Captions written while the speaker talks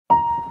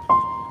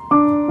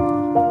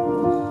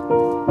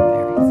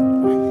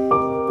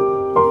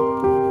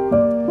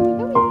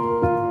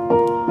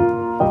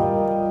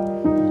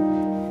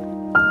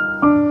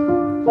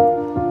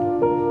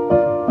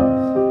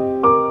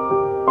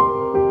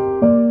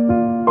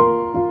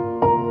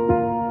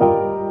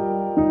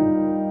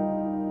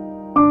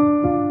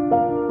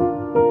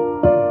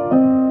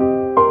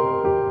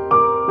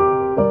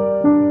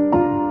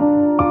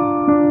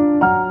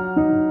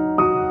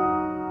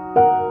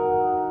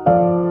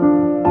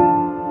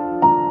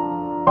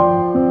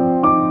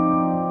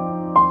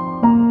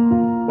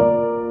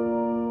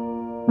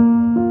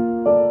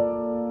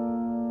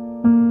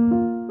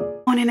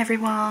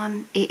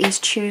It is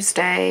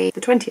Tuesday the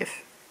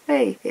 20th.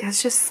 Hey, it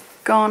has just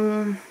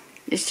gone,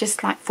 it's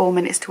just like 4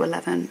 minutes to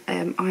 11.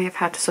 I have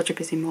had such a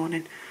busy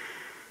morning.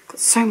 Got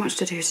so much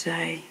to do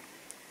today.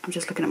 I'm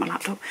just looking at my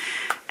laptop.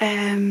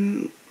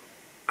 I've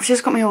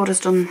just got my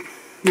orders done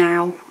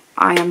now.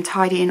 I am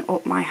tidying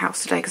up my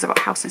house today because I've got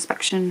house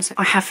inspections.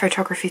 I have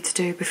photography to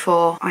do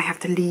before I have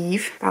to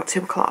leave, about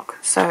 2 o'clock.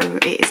 So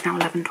it is now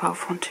 11,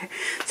 12, 1, 2.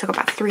 So I've got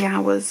about 3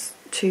 hours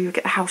to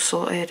get the house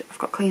sorted. I've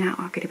got to clean out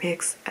our guinea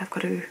pigs. I've got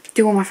to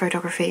do all my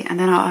photography, and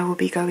then I will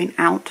be going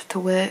out to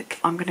work.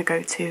 I'm going to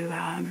go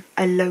to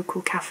a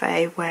local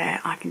cafe where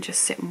I can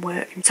just sit and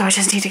work. So I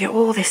just need to get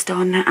all this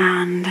done,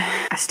 and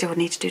I still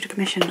need to do the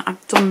commission.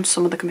 I've done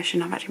some of the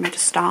commission. I've actually made a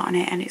start on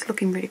it and it's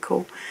looking really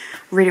cool.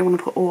 Really want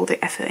to put all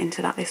the effort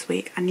into that this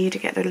week. I need to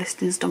get the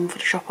listings done for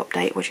the shop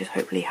update, which is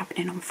hopefully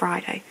happening on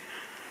Friday.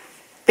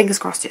 Fingers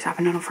crossed it's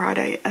happening on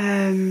Friday.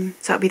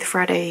 So it'll be the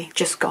Friday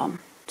just gone.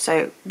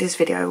 So this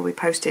video will be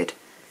posted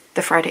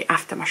the Friday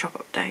after my shop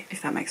update,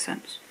 if that makes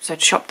sense. So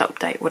the shop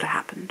update would have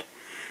happened.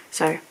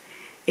 So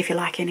if you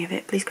like any of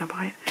it, please go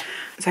buy it.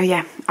 So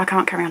yeah, I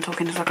can't carry on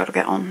talking as I've got to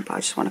get on, but I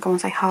just want to go and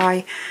say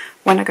hi.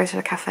 When I go to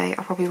the cafe,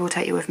 I probably will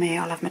take you with me.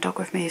 I'll have my dog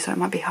with me, so it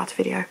might be hard to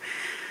video.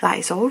 That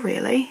is all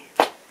really.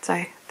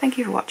 So thank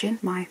you for watching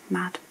my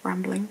mad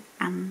rambling,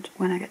 and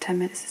when I get 10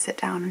 minutes to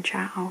sit down and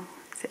chat, I'll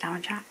sit down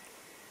and chat.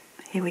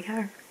 Here we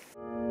go.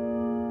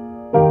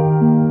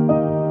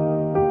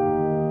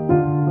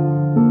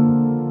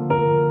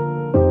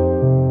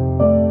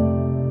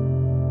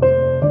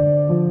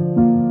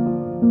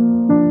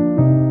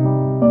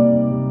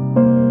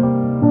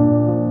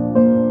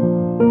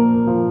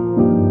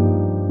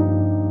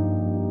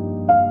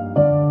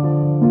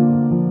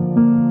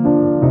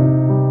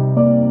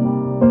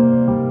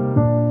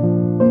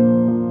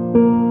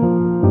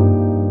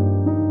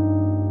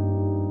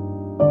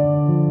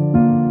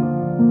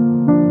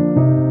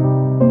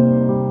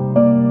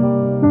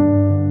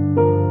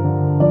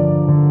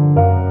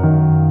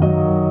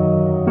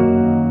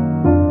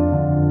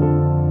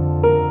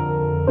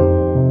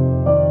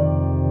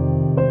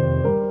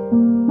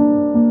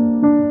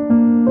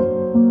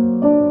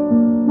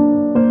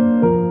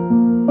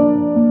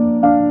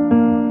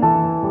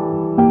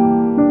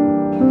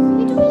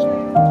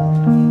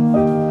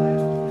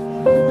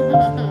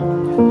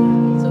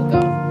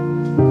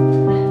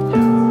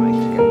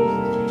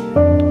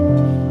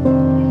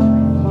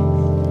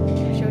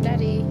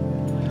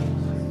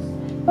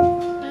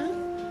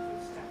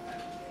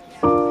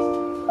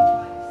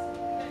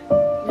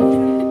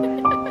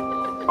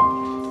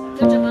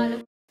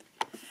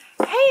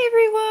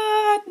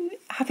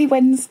 Happy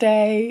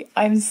Wednesday.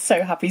 I'm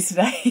so happy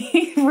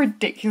today.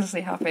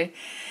 Ridiculously happy.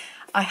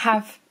 I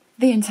have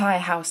the entire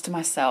house to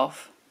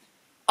myself.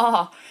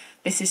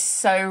 This is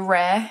so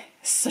rare.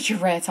 Such a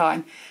rare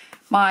time.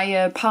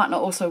 My partner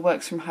also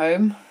works from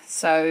home,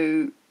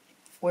 so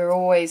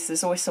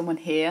there's always someone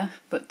here.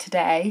 But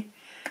today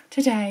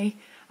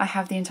I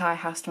have the entire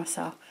house to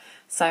myself,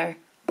 so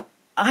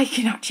I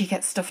can actually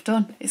get stuff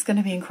done. It's going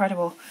to be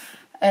incredible.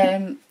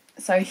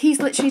 So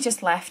he's literally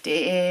just left.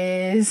 It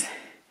is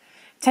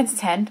 10 to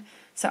 10,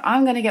 so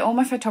I'm going to get all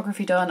my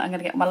photography done. I'm going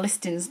to get my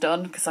listings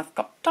done because I've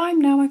got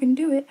time now. I can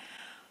do it.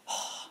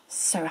 Oh,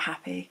 so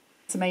happy.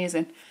 It's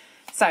amazing.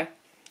 So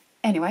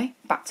anyway,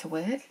 back to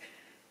work.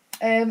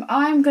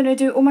 I'm going to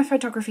do all my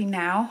photography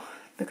now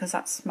because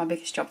that's my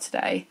biggest job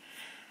today.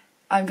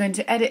 I'm going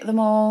to edit them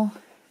all,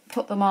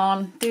 put them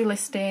on, do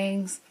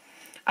listings.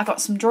 I've got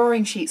some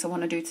drawing sheets I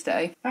want to do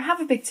today. I have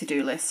a big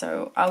to-do list,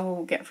 so I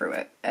will get through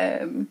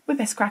it. We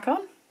best crack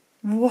on.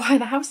 Why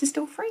the house is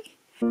still free.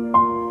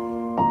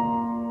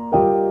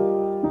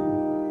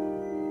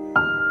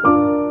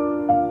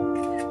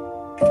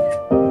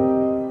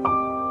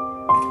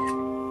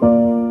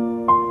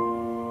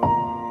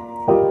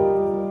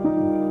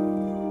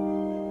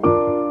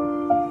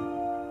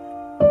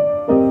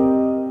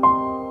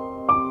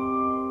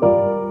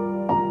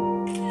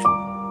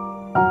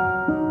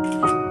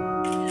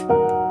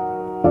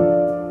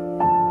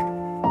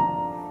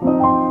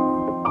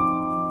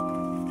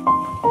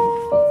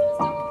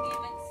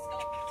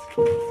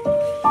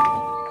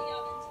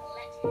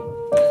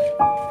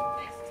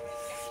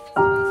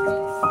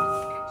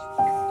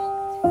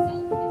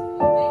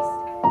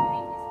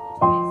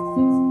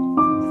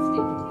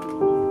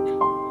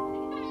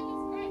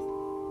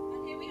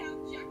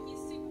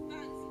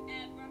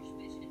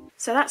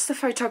 So that's the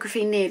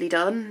photography nearly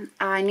done.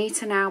 I need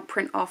to now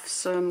print off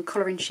some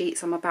colouring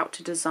sheets I'm about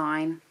to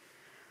design.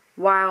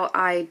 While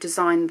I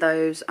design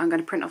those, I'm going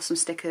to print off some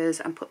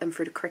stickers and put them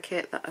through the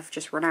Cricut that I've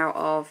just run out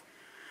of.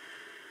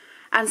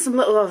 And some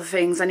little other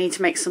things. I need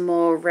to make some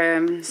more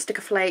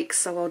sticker flakes,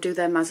 so I'll do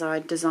them as I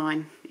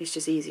design. It's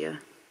just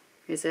easier.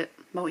 Is it?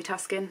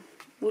 Multitasking?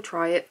 We'll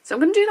try it. So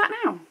I'm going to do that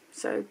now.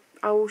 So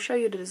I will show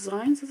you the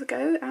designs as I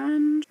go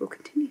and we'll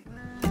continue.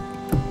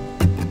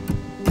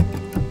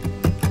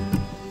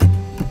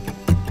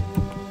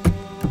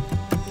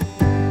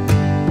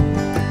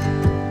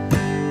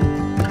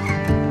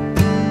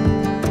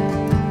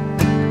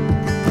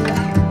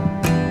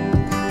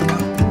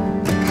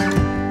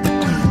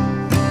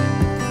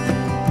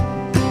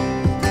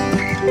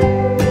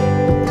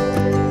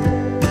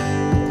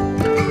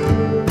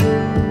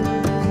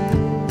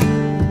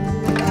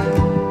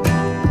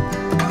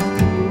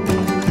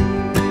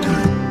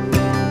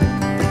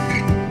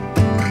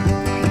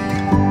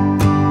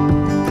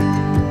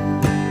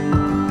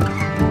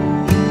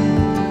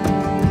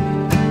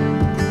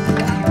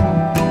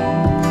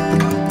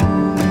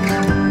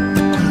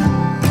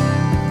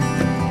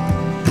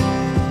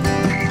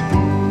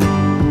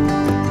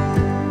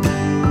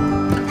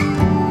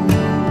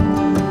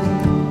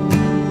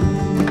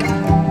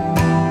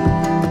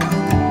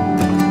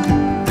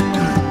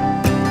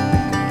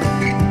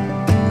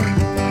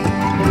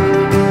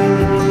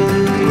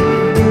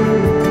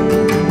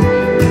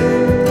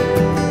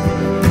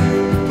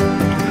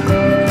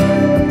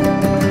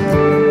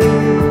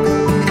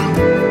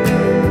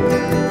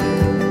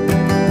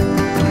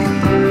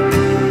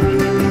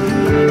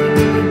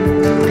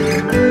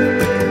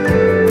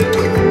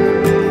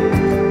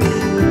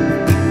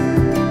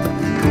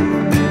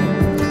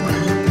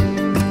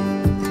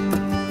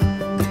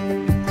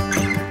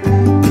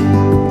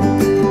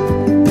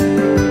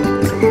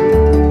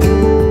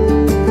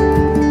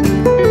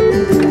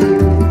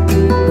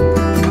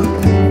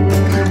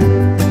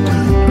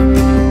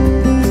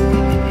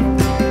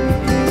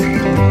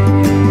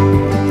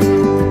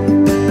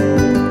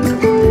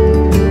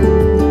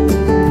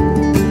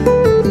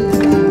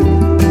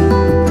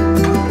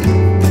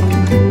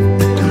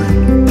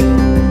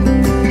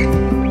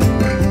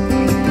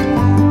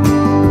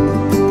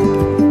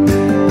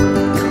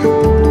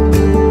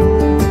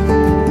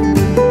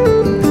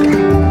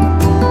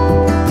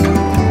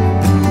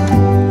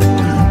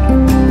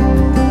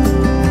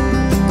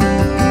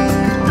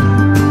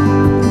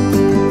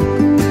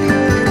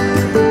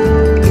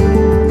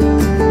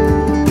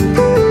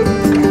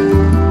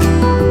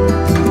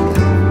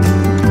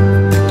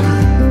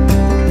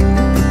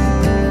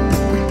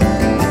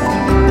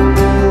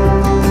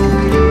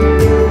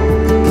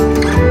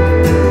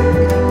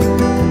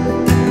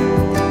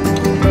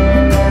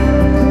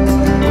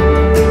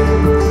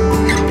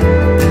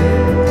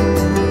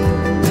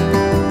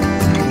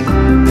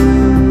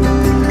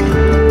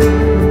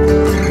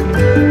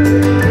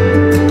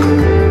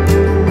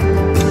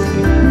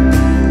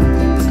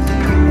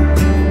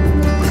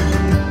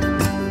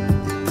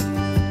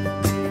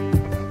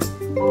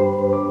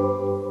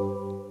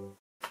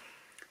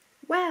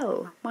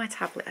 Well, my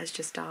tablet has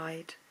just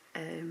died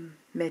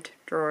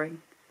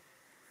mid-drawing.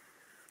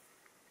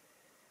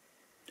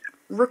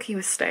 Rookie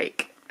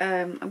mistake.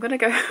 I'm going to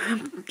go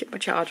get my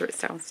charger, it's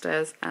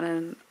downstairs, and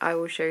then I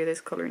will show you this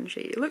colouring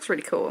sheet. It looks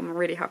really cool, I'm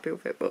really happy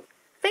with it, but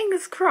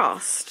fingers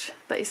crossed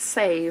that it's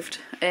saved.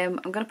 I'm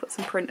going to put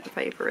some printed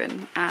paper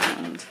in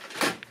and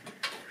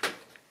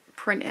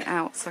print it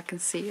out so I can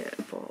see it,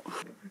 but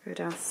I'll go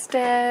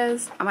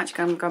downstairs. I'm actually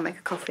going to go make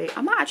a coffee.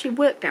 I might actually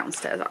work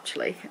downstairs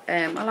actually.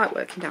 I like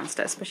working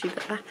downstairs, especially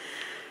that the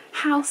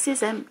house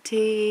is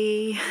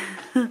empty.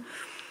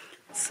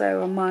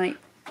 So I might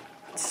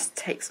just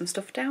take some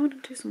stuff down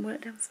and do some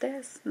work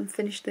downstairs and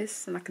finish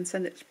this, and I can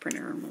send it to the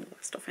printer and all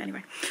that stuff.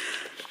 Anyway,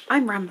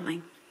 I'm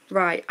rambling.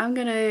 Right, I'm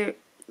going to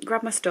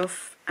grab my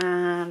stuff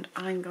and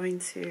I'm going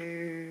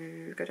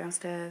to go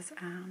downstairs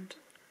and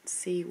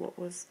see what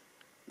was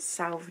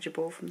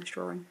salvageable from this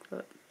drawing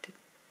that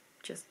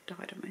just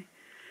died on me.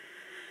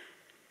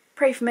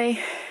 Pray for me.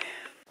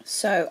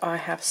 So I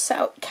have set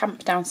up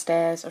camp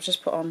downstairs. I've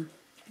just put on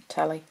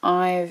telly.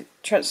 I've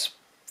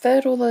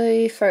transferred all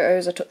the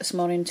photos I took this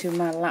morning to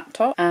my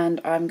laptop,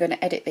 and I'm going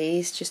to edit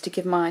these just to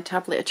give my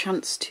tablet a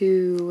chance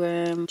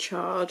to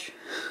charge.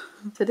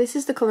 So this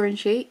is the colouring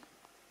sheet.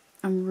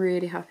 I'm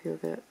really happy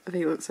with it. I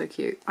think it looks so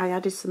cute. I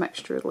added some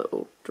extra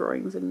little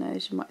drawings in there,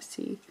 as you might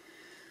see.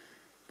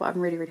 But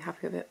I'm really, really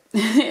happy with it.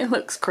 It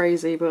looks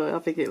crazy, but I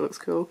think it looks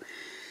cool.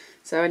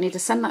 So I need to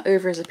send that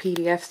over as a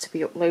PDF to be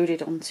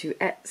uploaded onto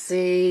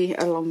Etsy,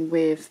 along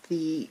with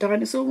the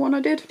dinosaur one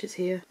I did, which is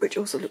here, which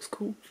also looks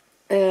cool.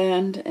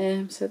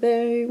 And so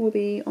they will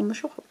be on the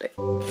shop update.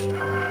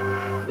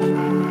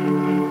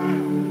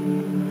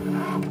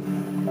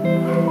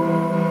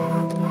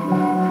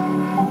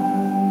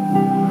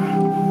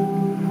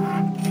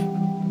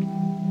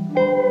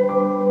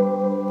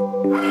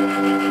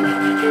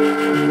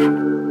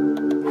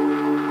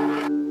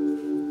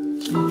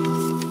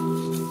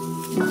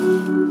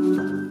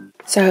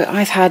 So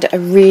I've had a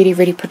really,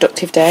 really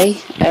productive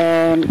day.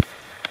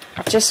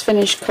 I've just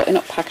finished cutting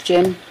up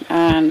packaging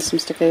and some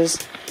stickers.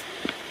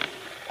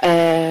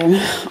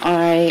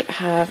 I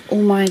have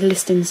all my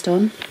listings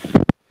done,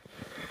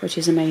 which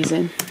is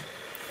amazing.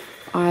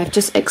 I've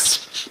just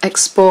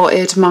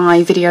exported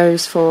my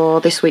videos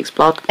for this week's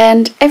blog,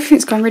 and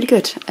everything's going really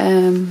good.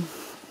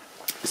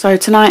 So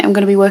tonight I'm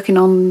going to be working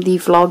on the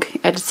vlog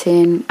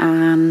editing,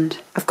 and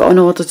I've got an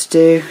order to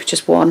do,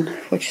 just one,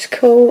 which is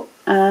cool.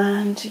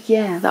 And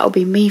yeah, that'll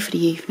be me for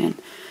the evening.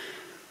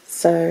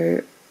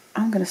 So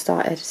I'm going to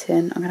start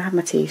editing. I'm going to have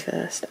my tea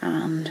first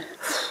and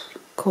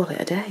call it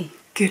a day.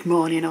 Good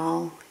morning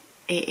all.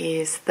 It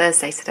is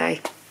Thursday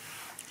today.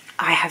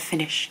 I have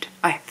finished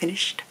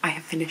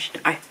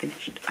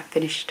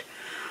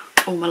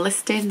all my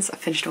listings. I've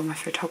finished all my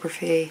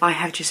photography. I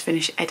have just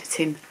finished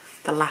editing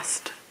the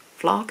last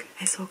vlog.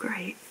 It's all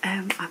great.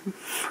 I'm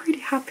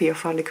really happy I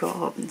finally got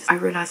up. I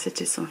realised I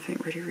did something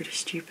really, really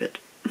stupid.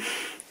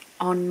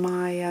 On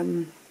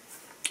my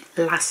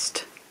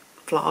last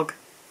vlog,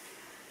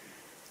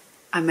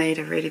 I made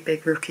a really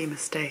big rookie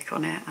mistake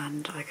on it,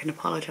 and I can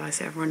apologise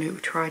to everyone who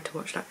tried to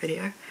watch that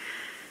video.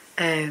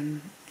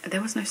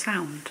 There was no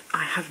sound.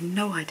 I have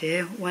no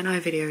idea. When I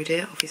videoed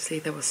it, obviously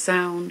there was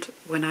sound.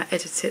 When I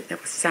edited it, there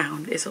was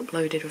sound. It's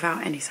uploaded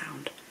without any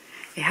sound.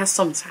 It has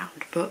some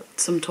sound, but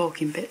some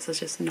talking bits are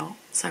just not.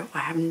 So I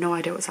have no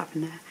idea what's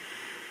happened there.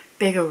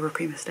 Big old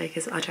rookie mistake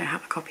is I don't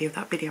have a copy of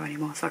that video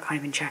anymore, so I can't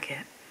even check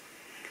it.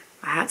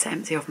 I had to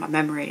empty off my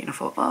memory, and I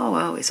thought, oh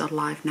well, it's on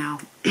live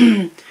now.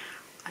 I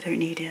don't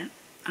need it,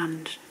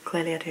 and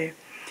clearly I do.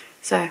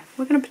 So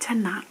we're going to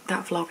pretend that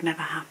that vlog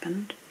never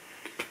happened,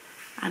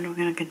 and we're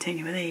going to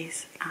continue with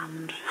these.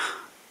 And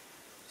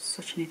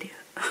such an idiot,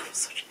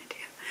 such an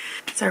idiot.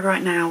 So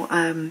right now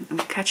I'm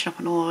catching up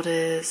on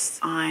orders.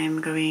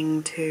 I'm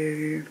going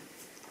to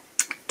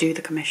do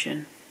the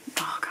commission.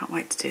 Oh, I can't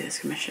wait to do this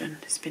commission.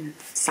 It's been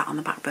sat on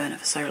the back burner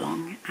for so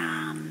long,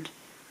 and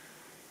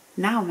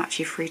now I'm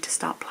actually free to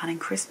start planning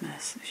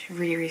Christmas, which is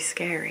really, really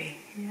scary.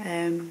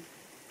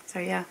 So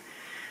yeah,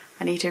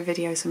 I need to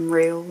video some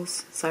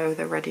reels so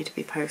they're ready to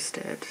be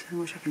posted,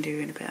 which I can do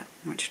in a bit,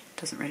 which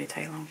doesn't really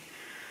take long.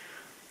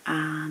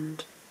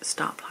 And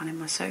start planning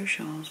my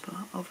socials, but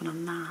other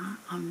than that,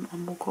 I'm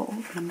all caught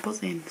up and I'm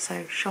buzzing.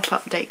 So shop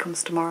update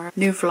comes tomorrow.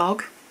 New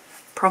vlog,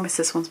 promise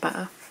this one's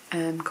better,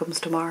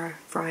 comes tomorrow,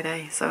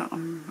 Friday, so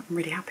I'm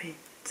really happy.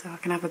 So I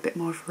can have a bit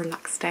more of a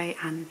relaxed day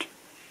and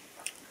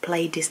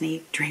play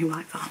Disney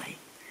Dreamlight Valley.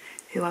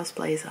 Who else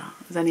plays that?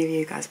 Does any of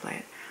you guys play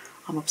it?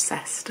 I'm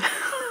obsessed.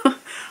 I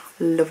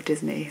love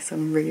Disney, so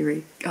I'm really,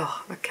 really,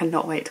 oh, I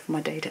cannot wait for my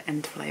day to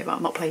end to play it, but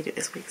I've not played it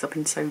this week because I've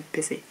been so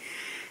busy.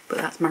 But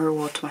that's my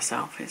reward to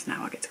myself, is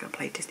now I get to go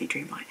play Disney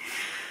Dreamlight.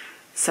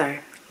 So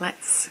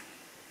let's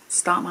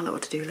start my little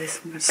to-do list.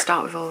 I'm going to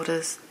start with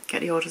orders,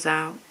 get the orders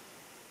out,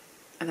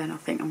 and then I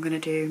think I'm going to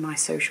do my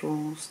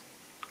socials,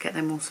 get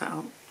them all set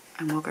up,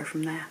 and we'll go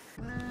from there.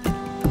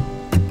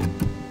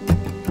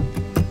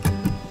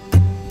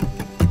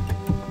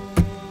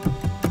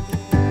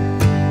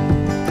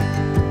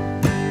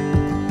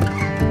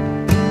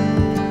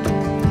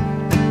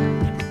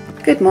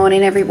 Good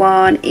morning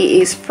everyone, it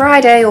is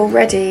Friday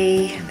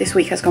already. This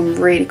week has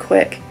gone really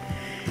quick.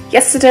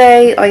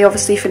 Yesterday I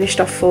obviously finished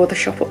off for the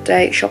shop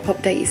update. Shop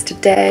update is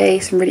today,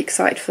 so I'm really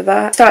excited for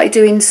that. Started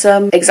doing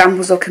some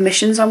examples or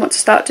commissions I want to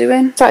start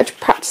doing. Started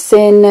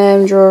practicing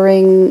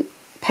drawing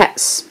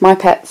pets, my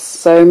pets,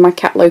 so my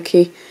cat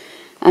Loki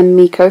and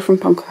Miko from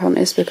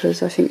Pocahontas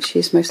because I think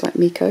she's most like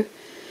Miko.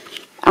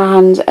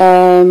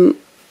 And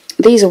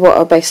these are what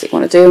I basically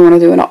want to do. I want to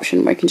do an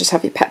option where you can just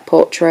have your pet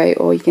portrait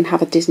or you can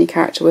have a Disney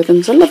character with them.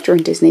 Because I love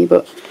drawing Disney,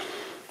 but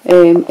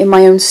in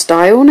my own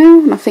style now,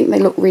 and I think they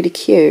look really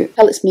cute. You can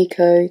tell it's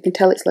Miko, you can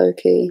tell it's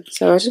Loki.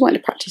 So I just wanted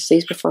to practice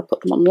these before I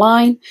put them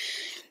online.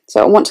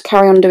 So I want to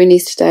carry on doing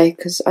these today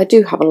because I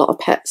do have a lot of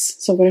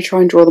pets. So I'm going to try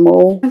and draw them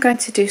all. I'm going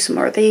to do some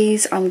more of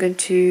these. I'm going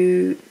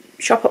to...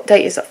 Shop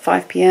update is at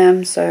 5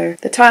 PM, so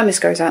the time this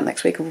goes out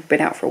next week. I've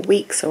been out for a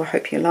week, so I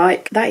hope you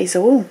like. That is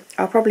all.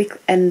 I'll probably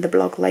end the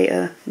blog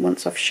later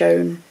once I've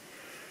shown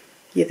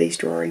you these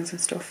drawings and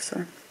stuff,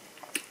 so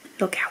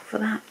look out for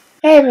that.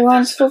 Hey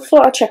everyone, so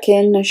thought I'd check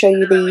in and show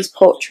you these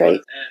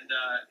portraits.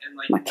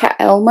 My cat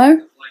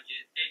Elmo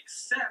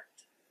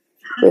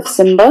with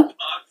Simba.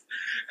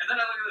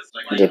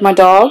 I did my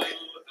dog,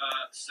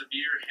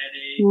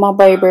 my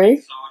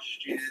baby.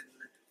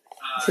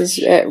 This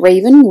is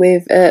Raven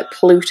with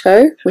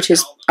Pluto, which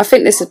is, I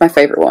think this is my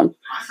favourite one.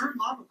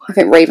 I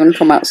think Raven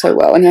come out so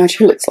well, and he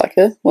actually looks like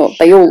her. Well,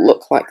 they all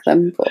look like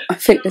them, but I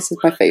think this is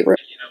my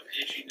favourite.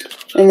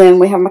 And then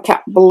we have my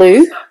cat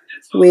Blue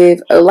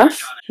with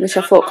Olaf, which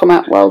I thought come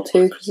out well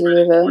too because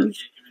of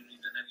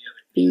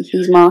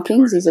his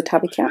markings. He's a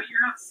tabby cat.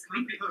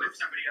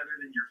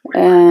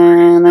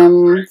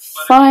 And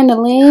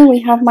finally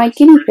we have my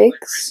guinea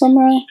pigs,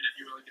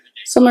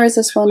 Summer is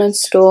this one, and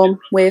Storm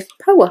with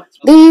Poa.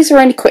 These are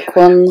only quick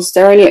ones.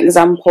 They're only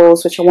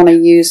examples which I want to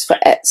use for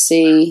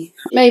Etsy.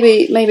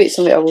 Maybe it's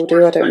something I will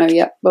do. I don't know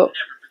yet, but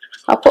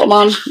I'll put them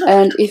on.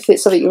 And if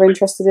it's something you're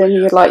interested in,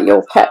 you'd like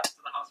your pet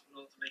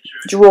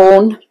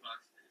drawn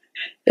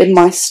in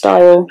my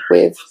style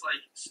with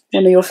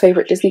one of your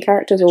favourite Disney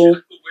characters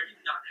or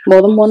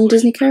more than one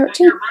Disney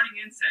character,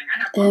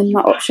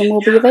 that option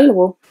will be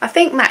available. I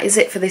think that is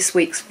it for this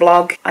week's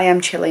vlog. I am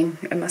chilling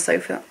on my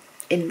sofa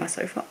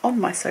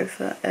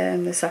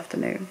this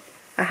afternoon.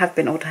 I have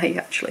been all day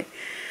actually.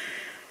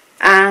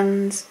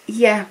 And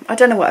yeah, I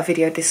don't know what I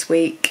videoed this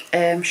week.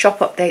 Shop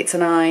update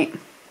tonight.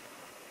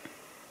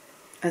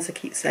 As I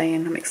keep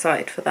saying, I'm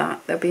excited for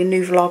that. There'll be a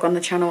new vlog on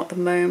the channel at the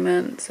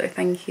moment, so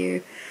thank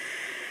you.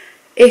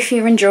 If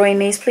you're enjoying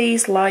these,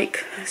 please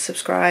like,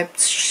 subscribe,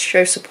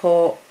 show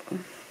support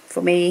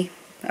for me.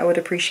 I would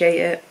appreciate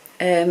it.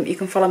 You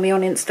can follow me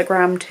on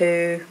Instagram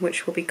too,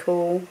 which will be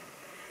cool.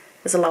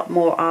 There's a lot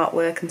more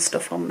artwork and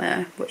stuff on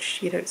there,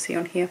 which you don't see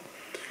on here.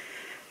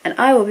 And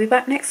I will be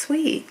back next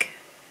week.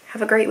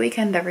 Have a great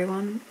weekend,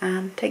 everyone,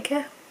 and take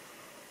care.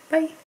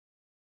 Bye.